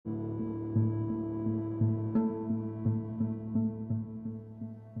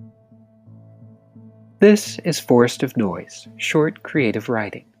This is Forest of Noise, short creative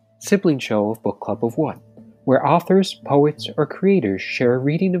writing, sibling show of Book Club of One, where authors, poets, or creators share a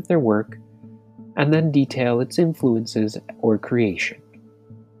reading of their work and then detail its influences or creation.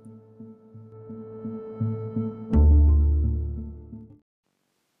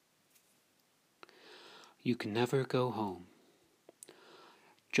 You Can Never Go Home.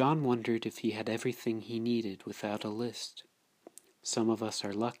 John wondered if he had everything he needed without a list. Some of us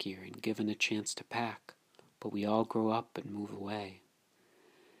are luckier and given a chance to pack, but we all grow up and move away.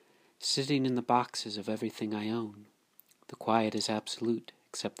 Sitting in the boxes of everything I own, the quiet is absolute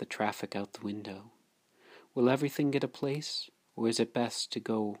except the traffic out the window. Will everything get a place, or is it best to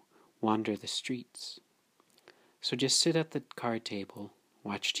go wander the streets? So just sit at the card table,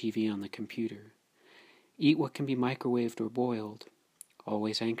 watch TV on the computer, eat what can be microwaved or boiled,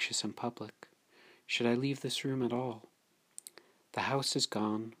 always anxious in public. Should I leave this room at all? The house is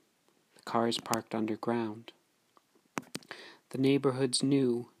gone, the car is parked underground. The neighborhood's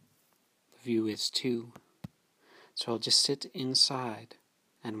new, the view is too. So I'll just sit inside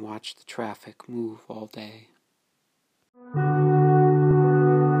and watch the traffic move all day.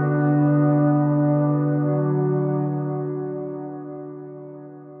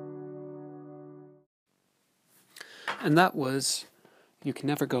 And that was You Can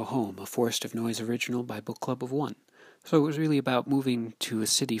Never Go Home, a Forest of Noise original by Book Club of One. So it was really about moving to a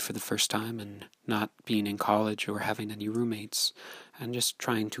city for the first time and not being in college or having any roommates, and just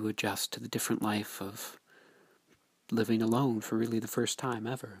trying to adjust to the different life of living alone for really the first time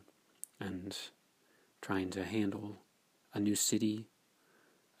ever, and trying to handle a new city,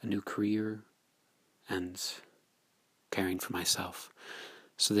 a new career, and caring for myself.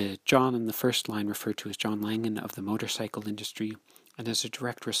 So the John in the first line referred to as John Langan of the motorcycle industry, and as a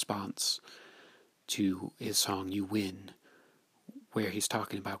direct response to his song You Win, where he's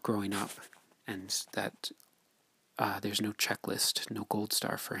talking about growing up and that there's no checklist, no gold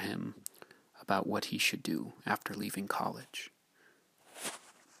star for him about what he should do after leaving college.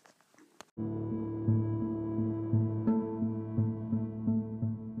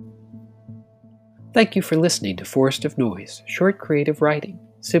 Thank you for listening to Forest of Noise, short creative writing,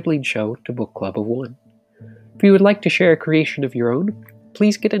 sibling show to Book Club of One. If you would like to share a creation of your own,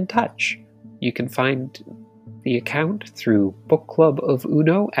 please get in touch. You can find the account through Book Club of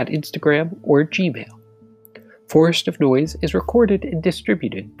Uno at Instagram or Gmail. Forest of Noise is recorded and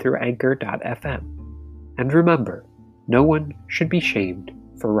distributed through Anchor.fm. And remember, no one should be shamed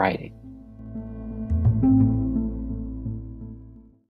for writing.